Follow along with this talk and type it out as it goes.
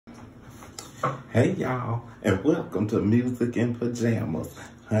Hey y'all, and welcome to Music in Pajamas.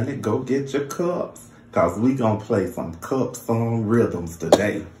 Honey, go get your cups, cause we gonna play some cup song rhythms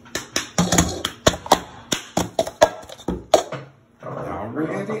today. Y'all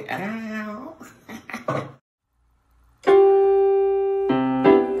ready? Ow!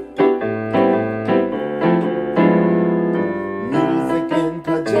 Music in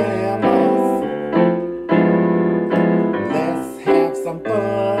pajamas. Let's have some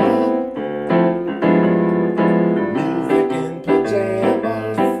fun. Music in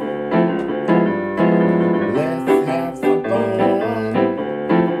pajamas. Let's have some fun.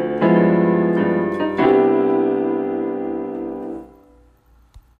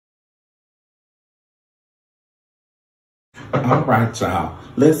 All right, y'all.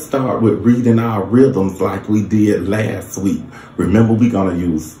 Let's start with reading our rhythms like we did last week. Remember, we're gonna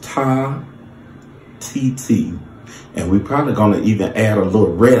use ta, TT, and we're probably gonna even add a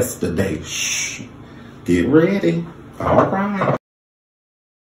little rest today. Shh. Get ready. All right.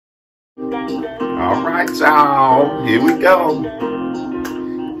 All right, y'all. Here we go.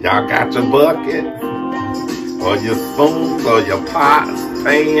 Y'all got your bucket, or your spoons, or your pots,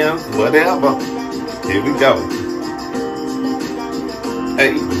 pans, whatever. Here we go.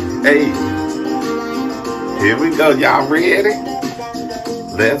 Hey, hey. Here we go. Y'all ready?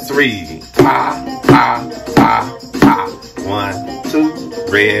 Let's read. Ta, ta, ta, ta. 1,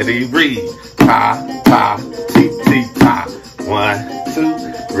 2, ready, read. Ta, ta, ti, ti, ta. 1,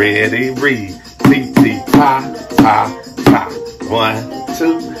 2, ready, read. Ti, ti, ta, ta, ta. 1,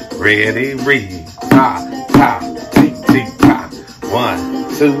 2, ready, read. Ta, ta, ti, ti, ta. 1,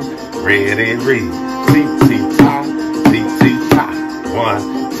 2, ready, read. Ti, ti, ta, ti, ti, ta. 1,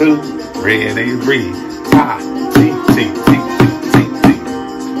 2, ready, read. Ta, ti, ti, ti, ti, ti, ti.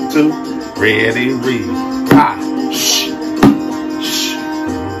 2, ready, read. Ta, shh, shh.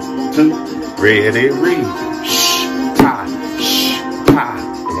 2, ready, read. Shh, ta, ta.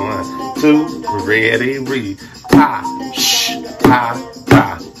 1, 2, ready, read. Ta, shh, ta,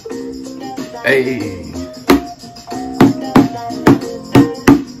 ta. Hey.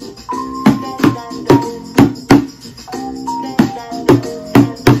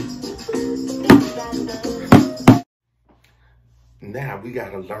 Now we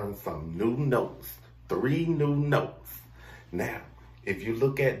gotta learn some new notes, 3 new notes. Now, if you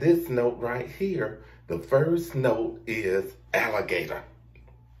look at this note right here, the first note is alligator.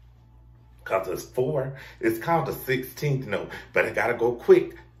 Cause it's 4, it's called the 16th note, but I gotta go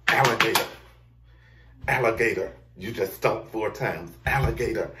quick. Alligator, alligator. You just stump 4 times.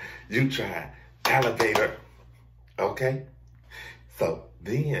 Alligator, you try. Alligator, okay? So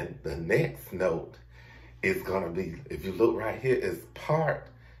then the next note is gonna be, if you look right here, is part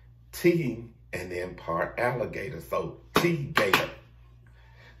T and then part alligator. So T-gator,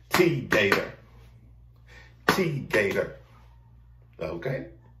 T-gator, T-gator, okay?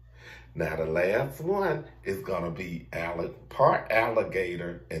 Now the last one is gonna be part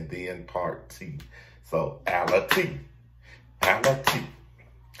alligator and then part T. So alli-T, alli-T,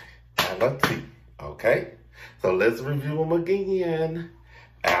 alli-T, okay? So let's review them again.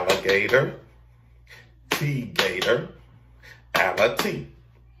 Alligator, T-gator, alli-T.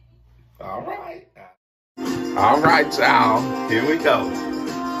 All right. All right, y'all. Here we go.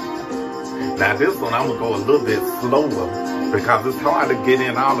 Now this one, I'm gonna go a little bit slower because it's hard to get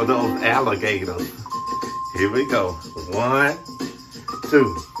in all of those alligators. Here we go. 1,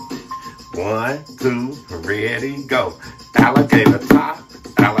 2. 1, 2, ready, go. Alligator top,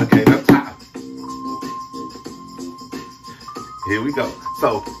 alligator top. Here we go.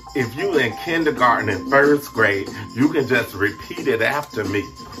 So if you in kindergarten and 1st grade, you can just repeat it after me.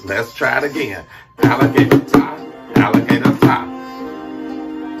 Let's try it again. Alligator top, alligator top.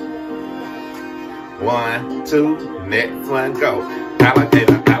 1, 2, next one, go.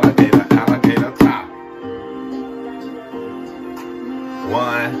 Alligator, alligator, alligator top.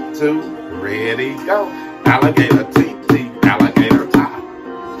 1, 2, ready, go. Alligator, T, alligator top.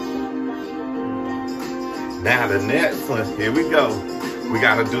 Now the next one, here we go. We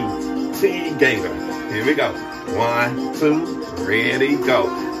gotta do T-gator. Here we go. 1, 2, ready, go.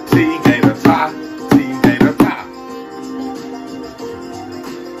 T-gator top, T-gator top.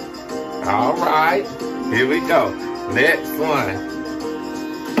 All right, here we go. Next one.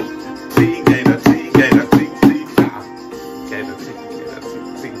 T-gator, T-gator, T, top. Gator, T-gator,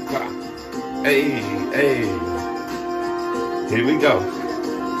 T, top. Hey, hey. Here we go.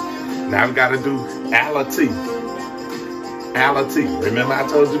 Now we gotta do alli-T. Alli-T. Remember I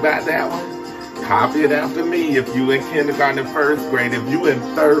told you about that one? Copy it after me if you in kindergarten and 1st grade. If you in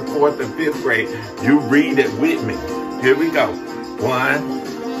 3rd, 4th, and 5th grade, you read it with me. Here we go.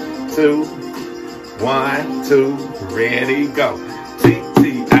 1, 2, 1, 2, ready, go.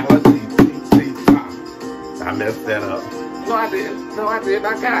 T-T-L-T, T-T-T. I messed that up. No, I didn't. No, I didn't.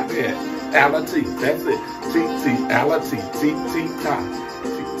 I got that. L-T, that's it. T-T-L-T, T-T-T.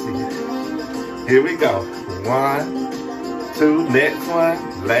 Here we go. 1, 2, next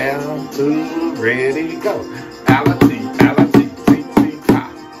one. Last 2, ready, go. L-T, L-T, T-T-T.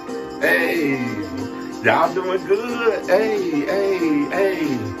 Hey, y'all doing good. Hey, hey,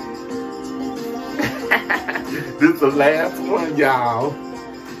 hey. This is the last one, y'all.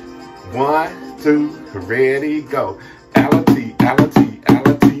 1, 2, ready, go. L-T, L-T,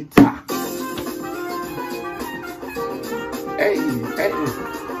 L-T, ta. Hey, hey.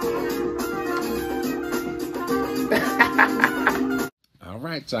 All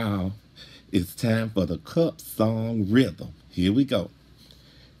right, y'all. It's time for the cup song rhythm. Here we go.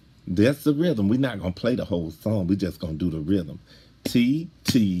 That's the rhythm. We're not going to play the whole song. We're just going to do the rhythm.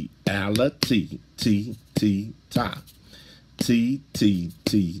 T-T-L-T, T-T-Ta.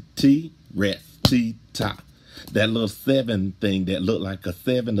 T-T-T-T, rest, T-Ta. That little 7 thing that looked like a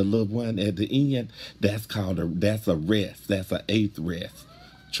 7, the little one at the end, that's called that's a rest. That's an 8th rest.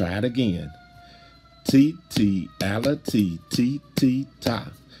 Try it again. T-T-L-T,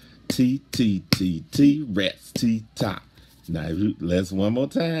 T-T-Ta. T-T-T-T, rest, T-Ta. Now, let's one more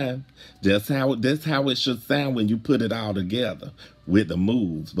time. That's how it should sound when you put it all together with the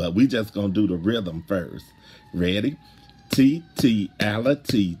moves. But we just going to do the rhythm first. Ready?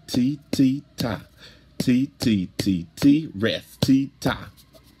 T-T-L-T, T-T-Ta. T-T-T-T, rest, T-Ta.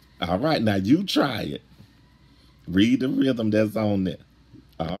 All right, now you try it. Read the rhythm that's on there.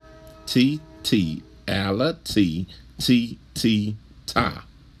 T-T-L-T, T-T-Ta.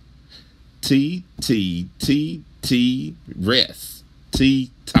 T-T-T-T, rest,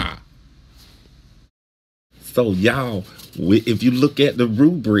 T-Ta. So y'all, if you look at the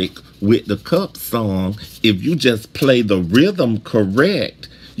rubric with the cup song, if you just play the rhythm correct,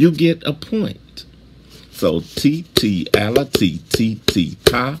 you get a point. So T-T-L-T,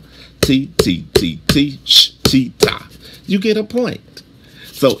 T-T-Ta, T-T-T-T, T-Ta. You get a point.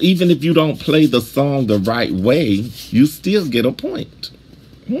 So even if you don't play the song the right way, you still get a point.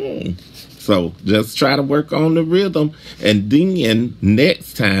 So just try to work on the rhythm, and then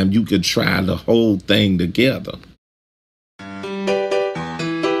next time you can try the whole thing together.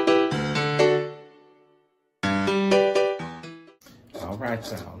 All right,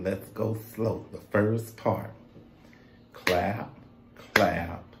 y'all, let's go slow. The first part. Clap,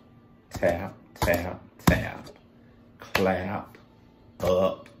 clap, tap, tap, tap. Clap,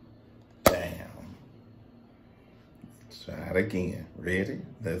 up, down. Try it again. Ready?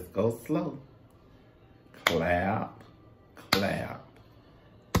 Let's go slow. Clap, clap,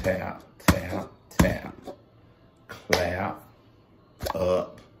 tap, tap, tap. Clap,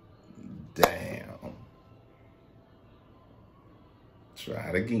 up, down. Try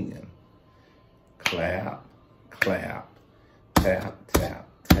it again. Clap, clap, tap, tap,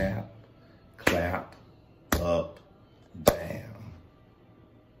 tap. Clap, up, down.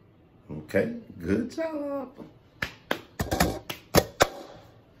 Okay, good job.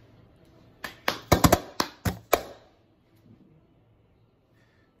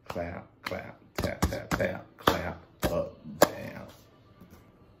 Clap, clap, tap, tap, tap, clap, up, down.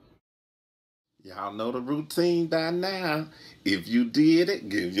 Y'all know the routine by now. If you did it,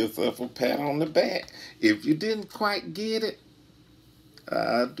 give yourself a pat on the back. If you didn't quite get it,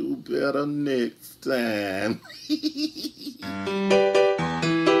 I'll do better next time.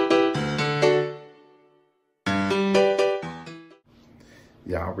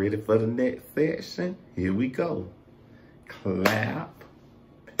 Y'all ready for the next section? Here we go. Clap.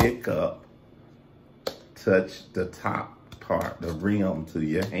 Pick up, touch the top part, the rim to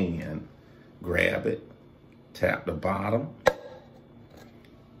your hand, grab it, tap the bottom,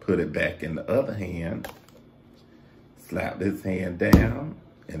 put it back in the other hand, slap this hand down,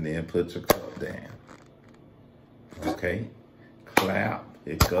 and then put your cup down. Okay, clap,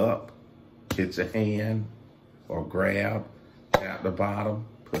 pick up, hit your hand, or grab, tap the bottom,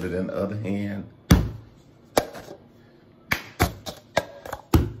 put it in the other hand,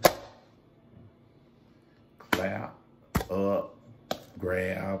 clap, up,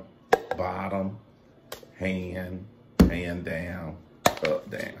 grab, bottom, hand, hand down, up,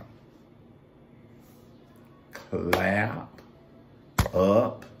 down. Clap,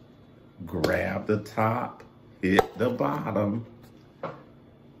 up, grab the top, hit the bottom,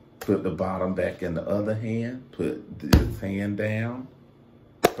 put the bottom back in the other hand, put this hand down,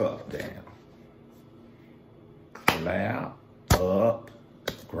 up, down. Clap, up,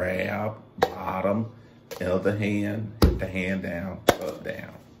 grab, bottom, other hand, hit the hand down, up,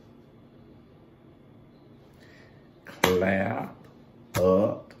 down. clap,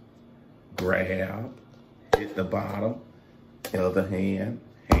 up, grab, hit the bottom, other hand,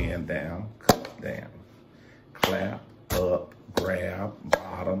 hand down, cup down. Clap, up, grab,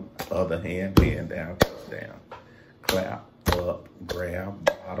 bottom, other hand down, cup down. Clap, up, grab,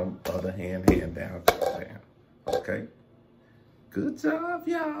 bottom, other hand down, cup down. Okay? Good job,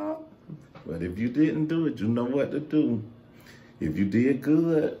 y'all. But if you didn't do it, you know what to do. If you did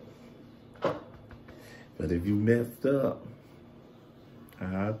good, but if you messed up,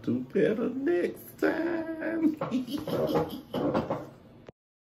 I'll do better next time.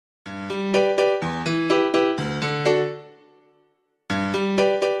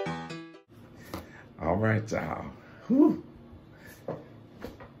 All right, y'all. Whew.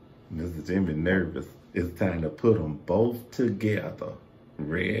 Mr. Demby nervous. It's time to put them both together.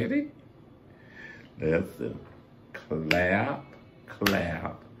 Ready? Let's do clap,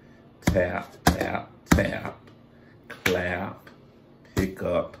 clap, tap, tap, tap, clap, pick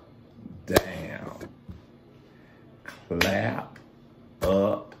up, down, clap,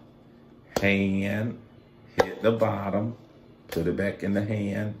 up, hand, hit the bottom, put it back in the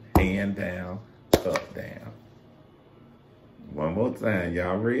hand down, up, down. One more time,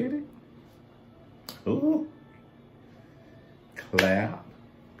 y'all ready? Ooh. Clap,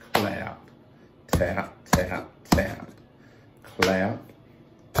 clap, tap, tap, tap, clap,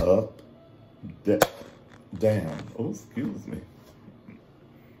 up, down. Oh, excuse me.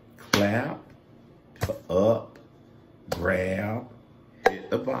 Clap, up, grab, hit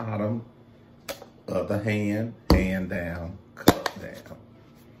the bottom, other hand down, cup down.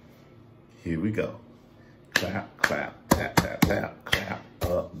 Here we go. Clap, clap, tap, tap, tap, clap,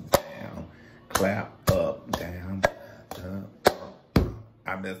 up, down, clap, up, down,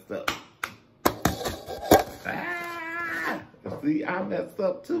 I messed up. See, I messed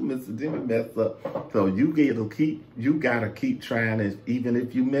up too. Mr. Demby messed up. So you gotta keep trying it even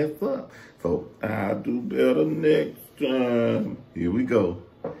if you mess up. So I'll do better next time. Here we go.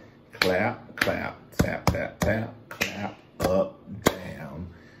 Clap, clap, tap, tap, tap, clap, up, down,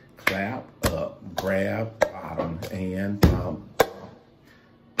 clap, up, grab, bottom, and bump,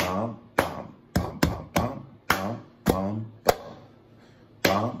 bump, bump, bump, bump, bump, bump, bump,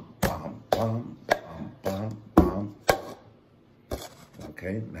 bump, bump, bump, bump, bump, bump.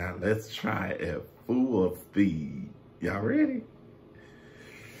 Okay, now let's try it at full speed. Y'all ready?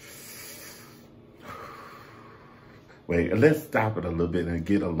 Wait, let's stop it a little bit and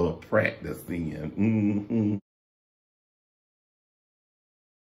get a little practice in.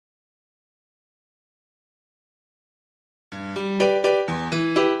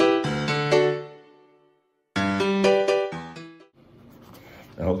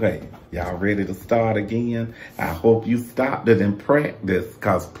 Okay, y'all ready to start again? I hope you stopped it and practice,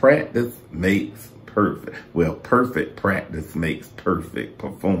 because practice makes perfect. Well, perfect practice makes perfect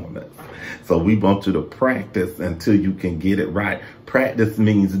performance. So we want you to practice until you can get it right. Practice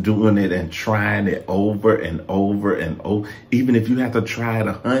means doing it and trying it over and over and over. Even if you have to try it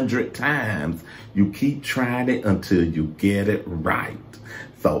 100 times, you keep trying it until you get it right.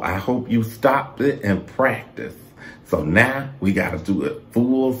 So I hope you stopped it and practice. So now we got to do it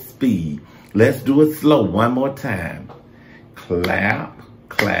full speed. Let's do it slow one more time. Clap,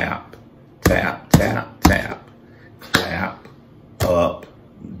 clap, tap, tap, tap. Clap, up,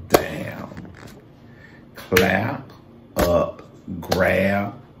 down. Clap, up,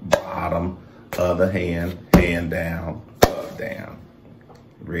 grab, bottom, other hand down, up, down.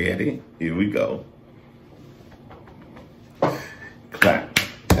 Ready? Here we go. Clap,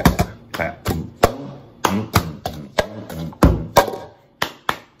 tap, clap.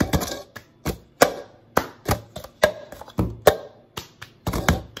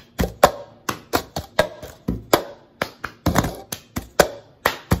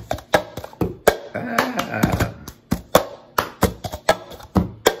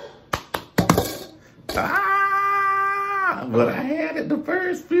 But I had it the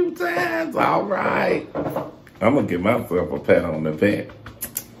first few times. All right. I'm going to give myself a pat on the back.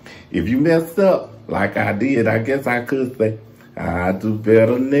 If you messed up like I did, I guess I could say, I'll do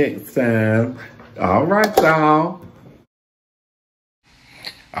better next time. All right, y'all.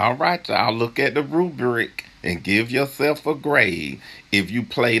 All right, y'all. Look at the rubric and give yourself a grade. If you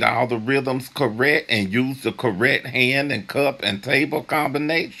played all the rhythms correct and used the correct hand and cup and table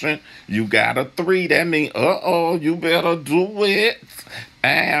combination, you got a 3. That means, you better do it.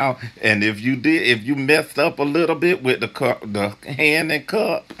 Ow. And if you messed up a little bit with the hand and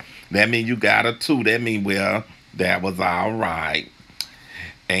cup, that means you got a 2. That means, well, that was all right.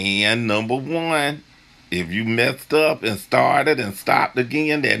 And number 1, If you messed up and started and stopped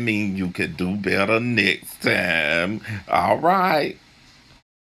again, that means you could do better next time. All right.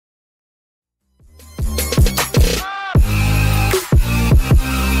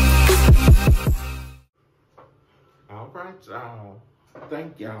 All right, y'all.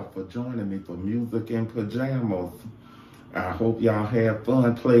 Thank y'all for joining me for Music in Pajamas. I hope y'all had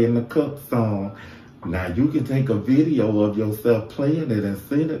fun playing the cup song. Now, you can take a video of yourself playing it and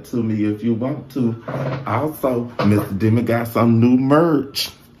send it to me if you want to. Also, Mr. Demby got some new merch.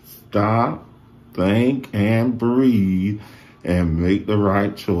 Stop, think, and breathe, and make the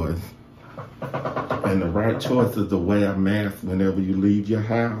right choice. And the right choice is to wear a mask whenever you leave your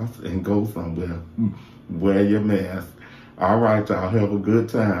house and go somewhere. Wear your mask. All right, y'all. Have a good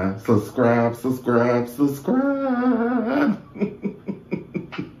time. Subscribe, subscribe, subscribe.